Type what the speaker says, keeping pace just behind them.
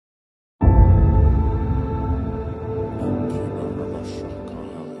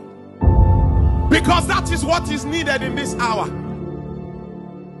Because that is what is needed in this hour.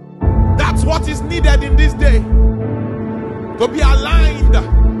 That's what is needed in this day. To be aligned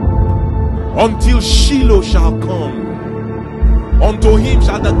until Shiloh shall come. Unto him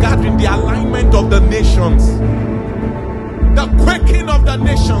shall the gathering, the alignment of the nations, the quaking of the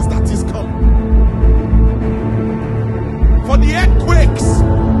nations that is come. For the earthquakes,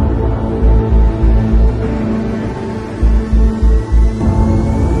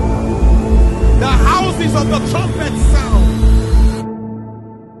 the houses of the trumpet sound.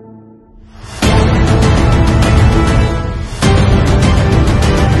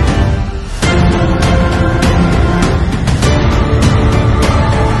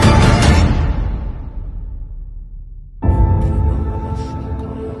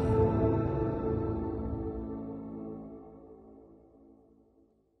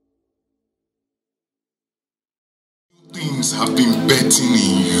 Things have been betting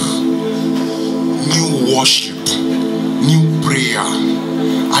in you. New worship, new prayer.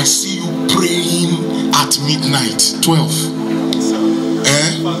 I see you praying at midnight, 12.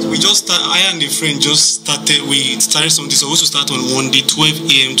 We just start, I and a friend just started, we started something, so we also start on Monday, 12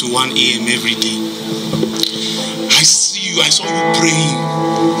 a.m. to 1 a.m. every day. I saw you praying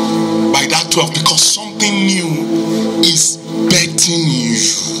by that 12 because something new is betting in you.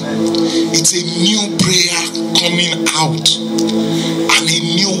 It's a new prayer coming out, and a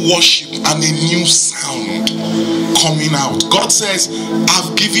new worship and a new sound coming out. God says,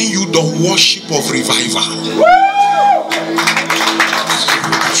 I've given you the worship of revival.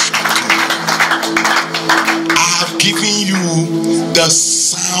 I have given you the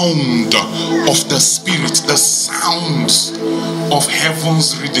sound of the Spirit, the sounds of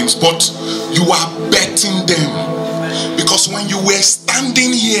heaven's readings, but you are betting them. Because when you were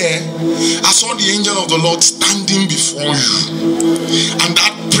standing here, I saw the angel of the Lord standing before you, and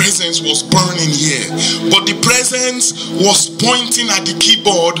that presence was burning here. But the presence was pointing at the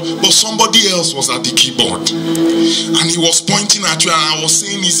keyboard, but somebody else was at the keyboard, and he was pointing at you, and I was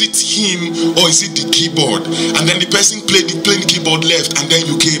saying, is it him or is it the keyboard? And then the person playing the keyboard left, and then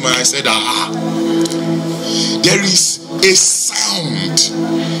you came, and I said, aha, there is a sound,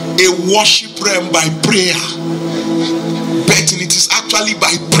 a worship realm by prayer. Betting, it is actually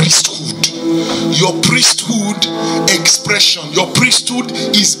by priesthood. Your priesthood expression, your priesthood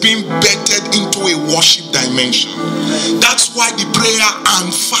is being betted into a worship dimension. That's why the prayer and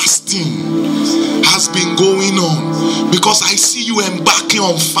fasting has been going on, because I see you embarking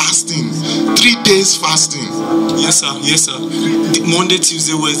on fasting, 3 days fasting. Yes sir, yes sir. Monday,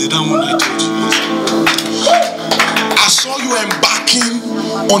 Tuesday, Wednesday, that one I told you. I saw you embarking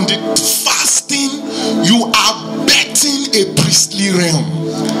on the fasting. You are betting a priestly realm.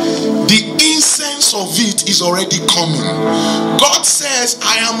 The incense of it is already coming. God says,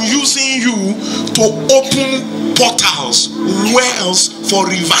 I am using you to open portals, wells for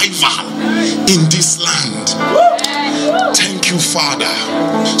revival in this land. Thank you, Father.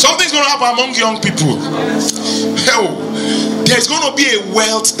 Something's going to happen among young people. Hell, there's going to be a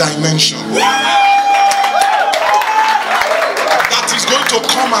wealth dimension that is going to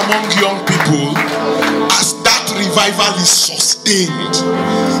come among young people as that revival is sustained.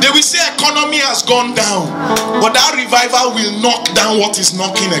 They will say economy has gone down, but that revival will knock down what is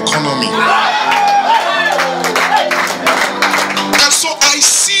knocking economy. And so I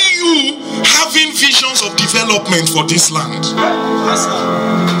see you having visions of development for this land. Yes sir.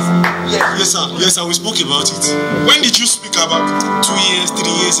 Yes sir, yes sir, we spoke about it. When did you speak about it? 2 years, 3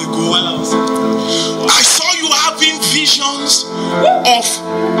 years ago while I was... I saw you having visions of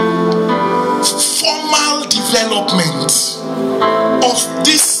formal development of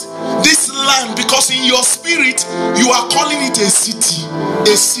this land, because in your spirit you are calling it a city,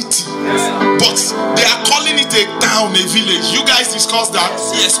 but they are calling it a town, a village. You guys discussed that?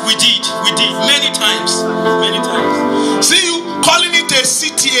 Yes, we did many times. See, you calling it a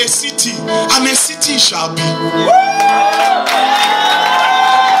city, and a city shall be.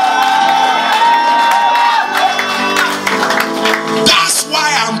 That's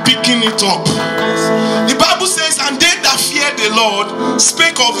why I'm picking it up. The Bible says, and they that fear the Lord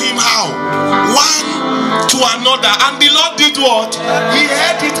spake of him how? One to another. And the Lord did what? He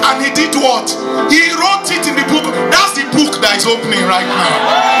heard it and he did what? He wrote it in the book. That's the book that is opening right now.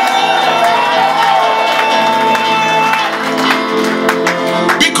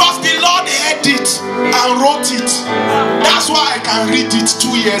 Because the Lord heard it and wrote it. That's why I can read it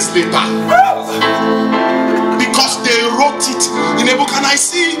 2 years later. Because they wrote it in a book, and I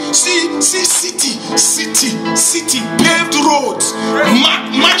see city, paved roads,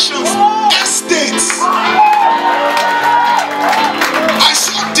 mansions, estates. I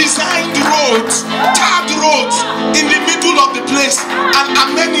saw designed roads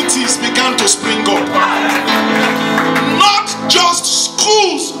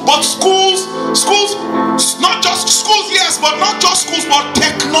but schools, not just schools, yes, but not just schools, but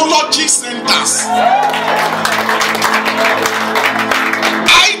technology centers.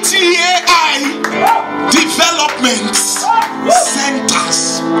 ITAI development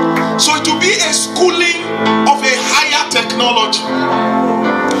centers. So it will be a schooling of a higher technology,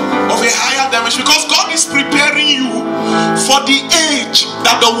 of a higher dimension, because God is preparing you for the age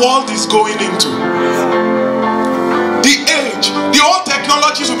that the world is going into. The age, the old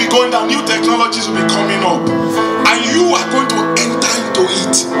technologies will be going down, new technologies will be coming up, and you are going to enter into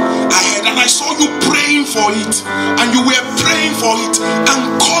it ahead. And I saw you praying for it, and you were praying for it and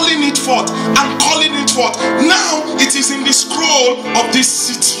calling it forth and calling it forth. Now it is in the scroll of this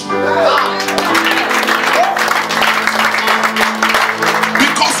city,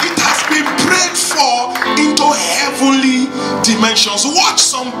 because it has been prayed for into heavenly dimensions. Watch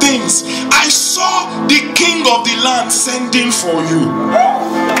some things. I saw the king of the land sending for you.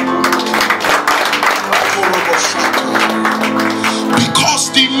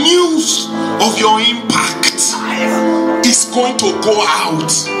 Because the news of your impact is going to go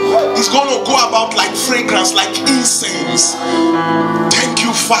out. It's going to go about like fragrance, like incense. Thank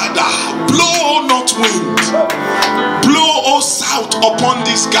you, Father. Blow not wind, blow, O south, upon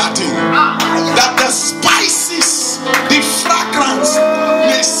this garden, that the spices, the fragrance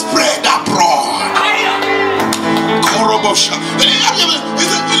may spread abroad.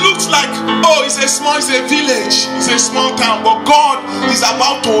 It looks like, oh, it's a village, it's a small town, but God is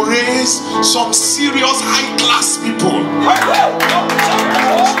about to raise some serious high-class people,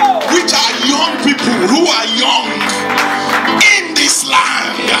 which are young people who are young in this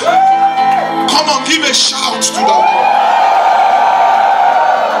land. Come on, give a shout to the Lord.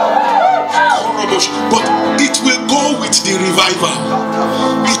 But it will go with the revival.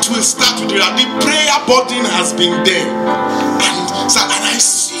 It will start with the prayer burden has been there, and I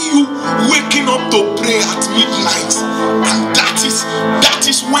see you waking up to pray at midnight, and that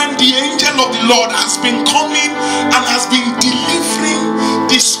is when the angel of the Lord has been coming and has been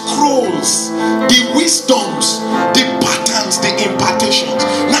delivering the scrolls, the wisdoms, the patterns, the impartations.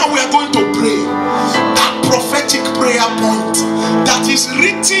 Now we are going to pray that prophetic prayer point that is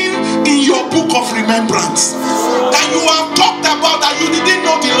written in your book of remembrance, that you have talked about, that you didn't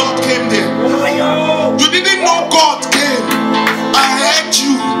know the Lord came there. You didn't know God came and heard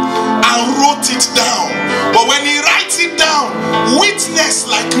you and wrote it down. But when he writes it down, witness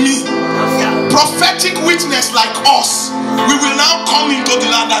like me, prophetic witness like us, we will now come into the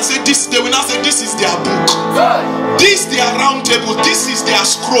land and say this. They will now say this is their book, this their round table, this is their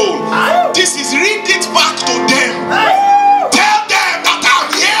scroll, this is, read it back to them. Tell them that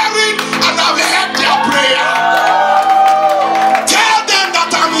I'm hearing and I've heard their prayer. Tell them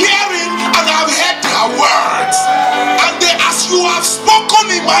that I'm hearing and I've heard their words, and they, as you have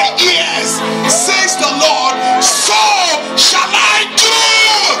spoken in my ears, says the Lord, so shall I do.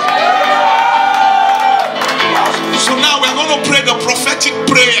 So now we're going to pray the prophetic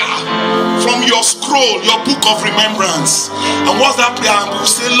prayer from your scroll, your book of remembrance. And what's that prayer? And we'll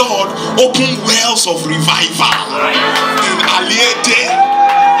say, Lord, open wells of revival in Aliede.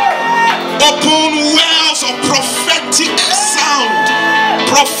 Open wells of prophetic sound,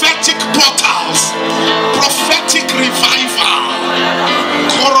 prophetic portals, prophetic revival.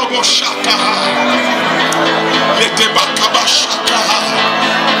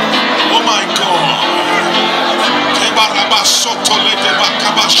 Oh my God.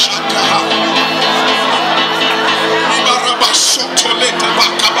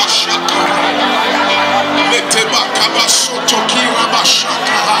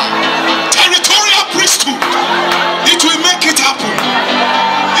 Territorial priesthood. It will make it happen.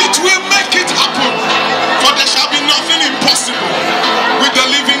 It will make it happen. For there shall be nothing impossible with the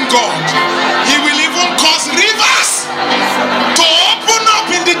living God. He will even cause rivers to open up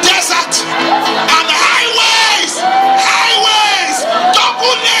in the desert, and highways,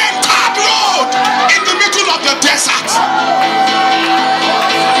 double lane third road in the middle of the desert.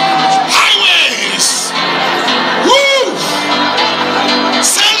 Highways. Woo!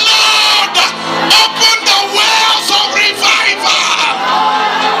 Say, Lord, open the wells of revival,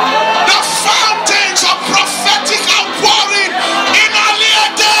 the fountains of prophetic outpouring in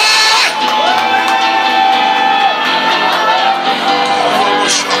Aliede.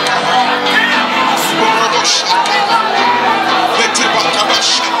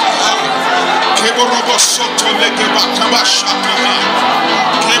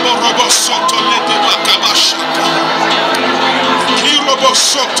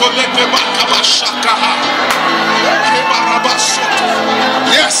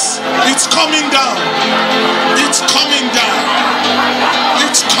 Yes, it's coming down. It's coming down.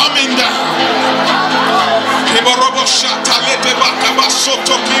 It's coming Koroboshata,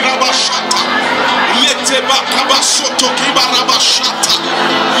 Letebakabasoto Kirabashata, Letebakabasoto Kibarabashata,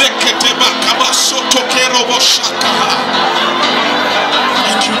 Leketebakabasoto Keroboshata.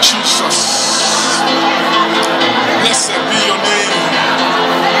 Thank you, Jesus. Blessed be your name.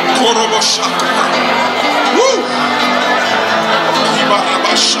 Koroboshata. Woo!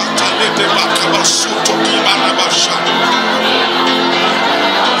 Kibarabashata, Letebakabasoto Kibarabashata.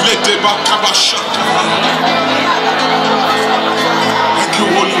 Letebakabashata. Thank you,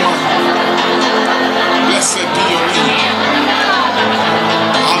 Holy One. Blessed be your name.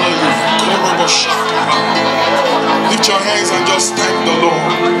 Hallelujah. Koroboshata. Lift your hands and just thank the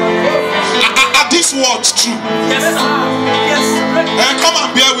Lord. Are these words true? Yes, sir. Yes. Come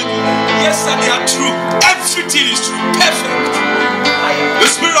and bear with me. Yes, sir, they are true. Everything is true. Perfect. The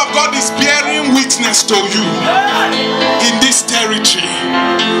Spirit of God is bearing witness to you in this territory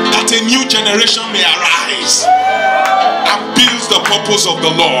that a new generation may arise and build the purpose of the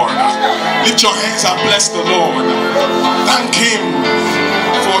Lord. Lift your hands and bless the Lord. Thank Him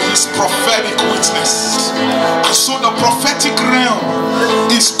for His prophetic witness. And so the prophetic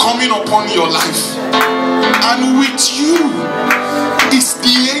realm is coming upon your life, and with you is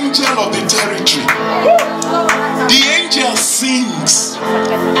the angel of the territory. The angel sings,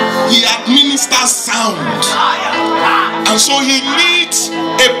 he administers sound, and so he needs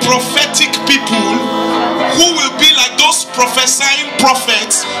a prophetic people who will be like those prophesying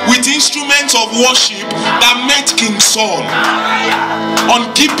prophets with instruments of worship that met King Saul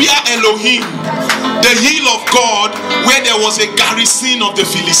on Gibeah Elohim, the hill of God, where there was a garrison of the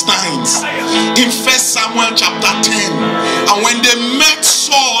Philistines, in 1 Samuel chapter 10. And when they met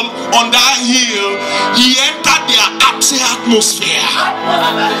Saul on that hill, he entered their atmosphere.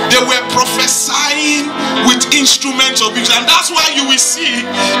 They were prophesying with instruments of music, and that's why you will see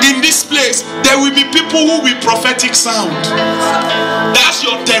in this place there will be people who will prophetic sound. That's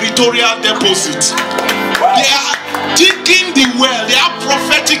your territorial deposit. They are digging the well. They have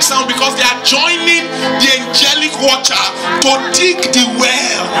prophetic sound because they are joining the angelic watcher to dig the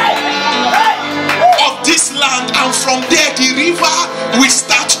well of this land, and from there the river will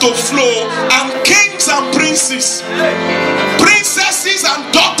start to flow, and kings and princes, princesses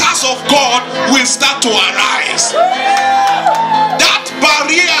and daughters of God will start to arise. That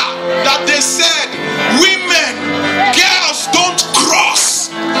barrier that they said women, girls don't cross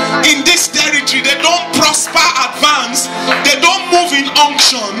in this territory, they don't prosper, advance, they don't move in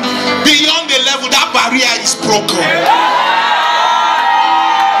unction beyond the level, that barrier is broken.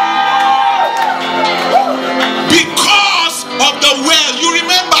 Because of the well, you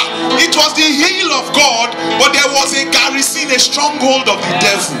remember, it was the hill of God, but there was a garrison, a stronghold of the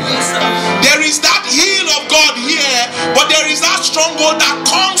devil. There is that hill of God here, but there is that stronghold that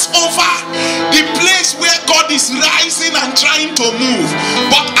comes over the place where God is rising and trying to move.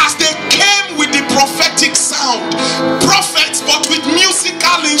 But as they came with the prophetic sound, prophets but with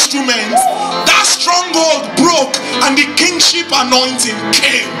musical instruments, that stronghold broke and the kingship anointing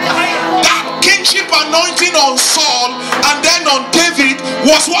came. That kingship anointing on Saul and then on David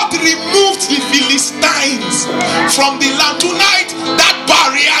was what removed the Philistines from the land. Tonight, that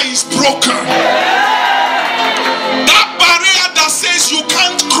barrier is broken. That barrier that says you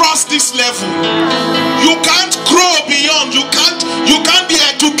can't cross this level, you can't grow beyond, you can't be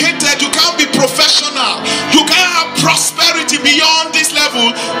educated, you can't be professional, you can't have prosperity beyond this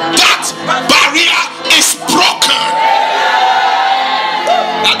level. That barrier is broken.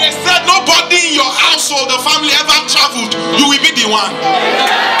 And they said nobody in your household, the family ever traveled, you will be the one.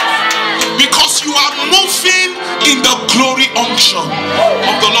 Because you are moving in the glory unction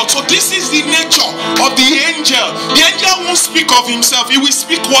of the Lord. So this is the nature of the angel. The angel won't speak of himself. He will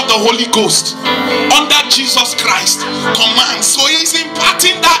speak what the Holy Ghost under Jesus Christ commands. So he's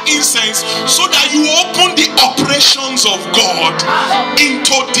imparting that incense so that you open the operations of God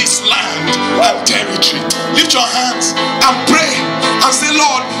into this land and territory. Lift your hands and pray and say,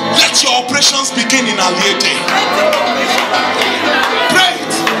 Lord, let your operations begin in Aliete. Pray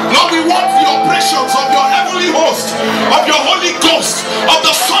it. Lord, we want the operations of your heavenly host, of your Holy Ghost, of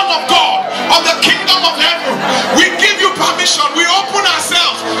the Son of God, of the kingdom of heaven. We give you permission. We open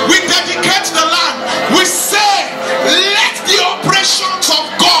ourselves. We dedicate the land. We say, let the operations of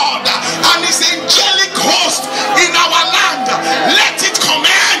God and his angelic host in our land, let it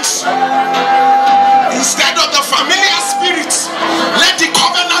commence. Instead of the familiar spirits, let the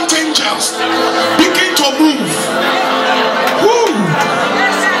covenant angels begin to move. Woo.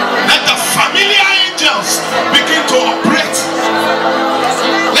 Let the familiar angels begin to operate.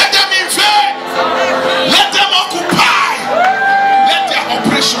 Let them invade. Let them occupy. Let their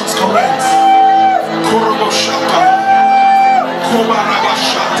operation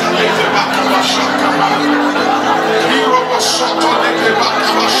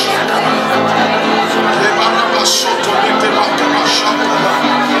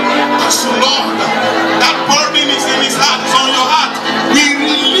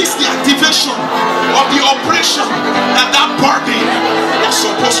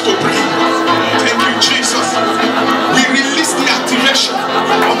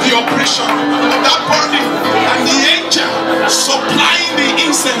the operation of that body, and the angel supplying the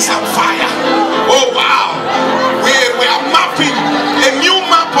incense and fire. Oh wow, we are mapping a new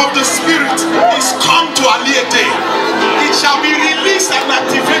map of the spirit is come to Aliede. It shall be released and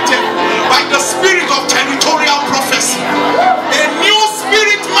activated by the spirit of territorial prophecy. A new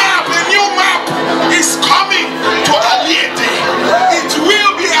spirit map, a new map is coming to Aliede. It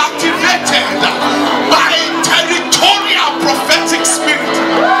will be activated by territorial prophetic spirit.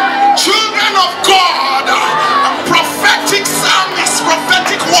 Children of God and prophetic psalmists,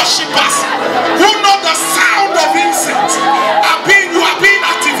 prophetic worshippers who know the sound of incense you are being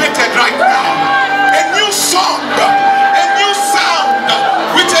activated right now. A new song, a new sound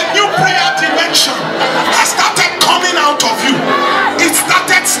with a new prayer dimension has started coming out of you. It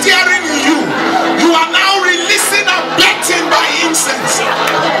started steering you. You are now releasing and betting by incense.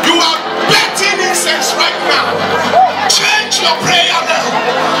 You are betting incense right now. Change your prayer now.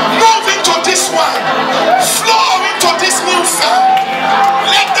 Move into this one. Flow into this new sound.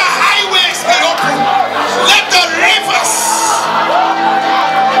 Let the highways be open. Let the rivers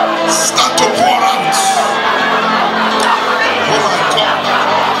start to pour out. Oh my God.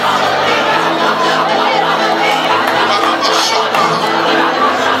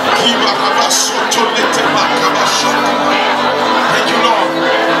 Thank you, Lord.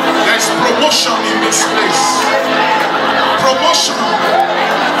 There is promotion in this place. Promotion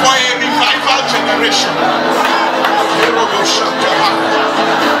for a revival generation. Thank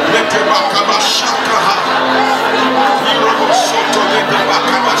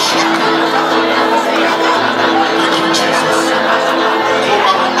you, Jesus.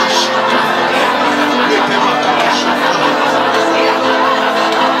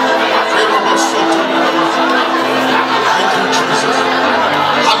 Thank you, Jesus.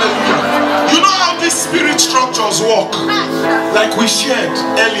 Hallelujah. You know how these spirit structures work? Like we shared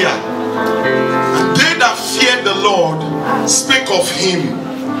earlier. And they that fear the Lord speak of him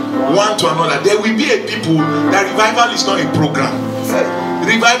one to another. There will be a people that revival is not a program.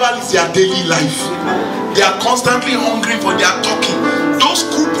 Revival is their daily life. They are constantly hungry for their talking. Those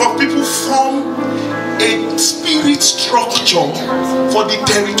group of people form a spirit structure for the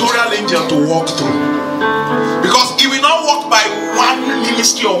territorial angel to walk through. Because he will not walk by one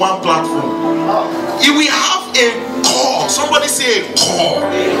ministry or one platform. He will have a core. Somebody say a core.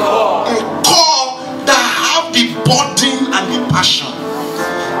 A core that have the burden and the passion,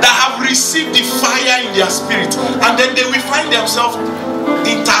 that have received the fire in their spirit, and then they will find themselves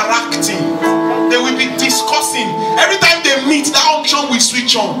interacting. They will be discussing. Every time they meet, that unction will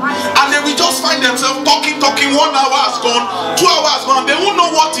switch on, and they will just find themselves talking. 1 hour has gone, 2 hours gone. They won't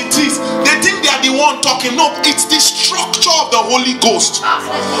know what it is. They think they are the one talking. No, it's the structure of the Holy Ghost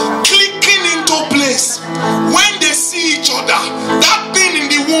clicking into place. When they see each other, that thing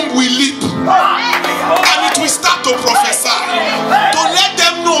in the womb will leap, and it will start to prophesy, to let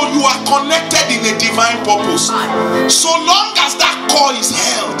them know you are connected in a divine purpose. So long as that core is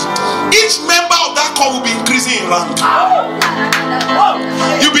held, each member of that core will be increasing in rank.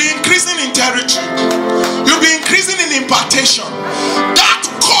 You'll be increasing in territory. You'll be increasing in impartation. That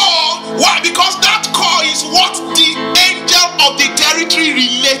core, why? Because that core is what the angel of the territory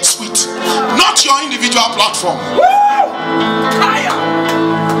relates with, not your individual platform.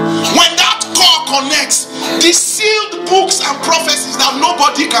 When that core connects, the sealed books and prophecies that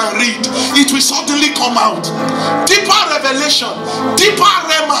nobody can read, it will suddenly come out. Deeper revelation, deeper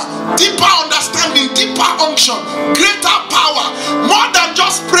rhema, deeper understanding, deeper unction, greater power, more than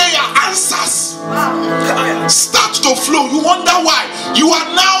just prayer answers start to flow. You wonder why. You are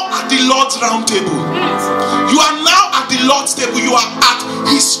now at the Lord's round table. You are now at the Lord's table. You are at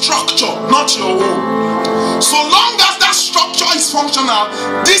his structure, not your own. So long as that structure is functional,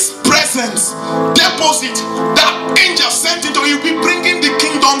 this presence deposit that angel sent into you will be bringing the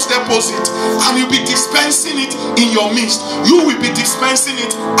kingdom's deposit, and you'll be dispensing it in your midst. You will be dispensing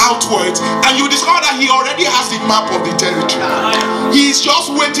it outwards, and you discover that he already has the map of the territory. He is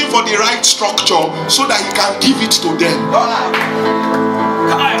just waiting for the right structure so that he can give it to them.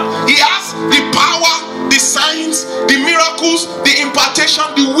 He has the power, the signs, the miracles, the impartation,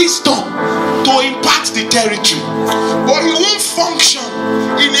 the wisdom to impart the territory. But he won't function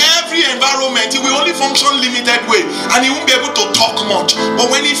in every environment. He will only function limited way, and he won't be able to talk much.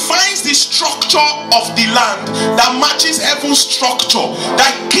 But when he finds the structure of the land that matches heaven's structure,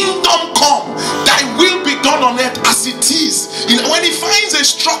 that kingdom come, thy will be done on earth as it is. When he finds a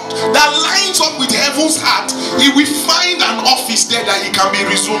structure that lines up with heaven's heart, he will find an office there that he can be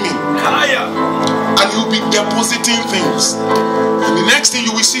resuming. And you'll be depositing things. And the next thing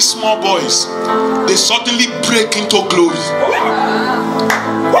you will see, small boys, they suddenly break into glory.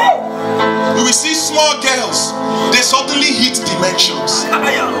 small girls, they suddenly hit dimensions.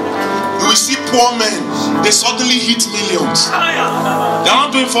 You will see poor men, they suddenly hit millions. They are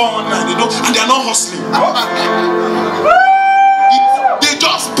not doing 419, they don't, and they are not hustling. They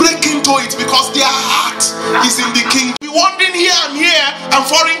just break into it because their heart is in the kingdom. Be wandering here and here, and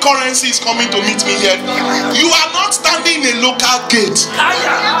foreign currency is coming to meet me here. You are not standing in a local gate.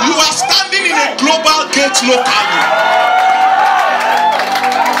 You are standing in a global gate locally.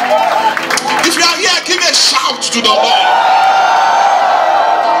 If you are here, give a shout to the Lord.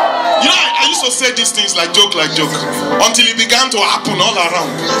 You know, I used to say these things like joke, until it began to happen all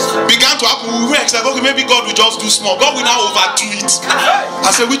around. Began to happen. We were like, okay, maybe God will just do small. God will now overdo it. I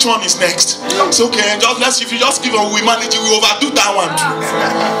said, which one is next? It's okay, if you just give us, we manage it, we overdo that one too.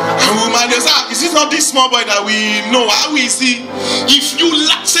 And we manage, is it not this small boy that we know? How we see? If you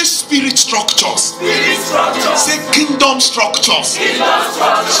say spirit structures, say kingdom structures,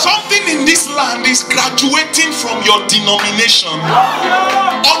 something in this land is graduating from your denomination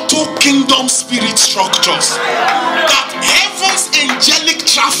onto kingdom spirit structures that heaven's angelic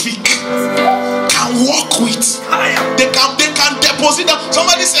traffic can work with. They can deposit them.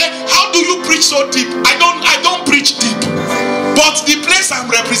 Somebody say, how do you preach so deep? I don't preach deep, but the place I'm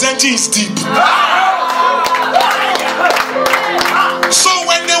representing is deep. So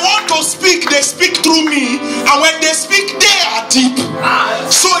when they want to speak, they speak through me, and when they speak, they are deep.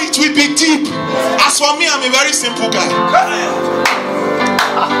 So it will be deep. As for me, I'm a very simple guy.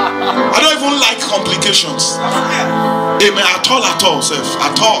 I don't even like complications. Amen. At all, self.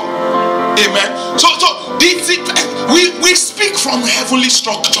 At all. Amen. So we speak from heavenly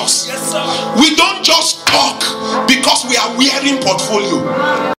structures. Yes, sir. We don't just talk because we are wearing portfolio.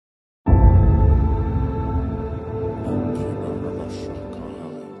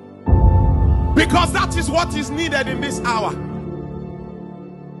 Because that is what is needed in this hour.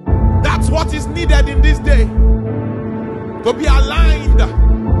 That's what is needed in this day. To be aligned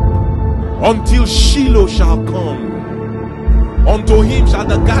until Shiloh shall come. Unto him shall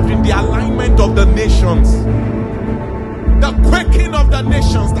the gathering, the alignment of the nations, the quaking of the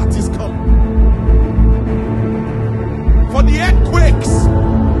nations that is come. For the earthquakes,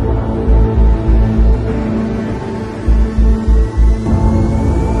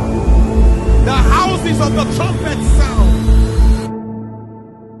 the houses of the trumpet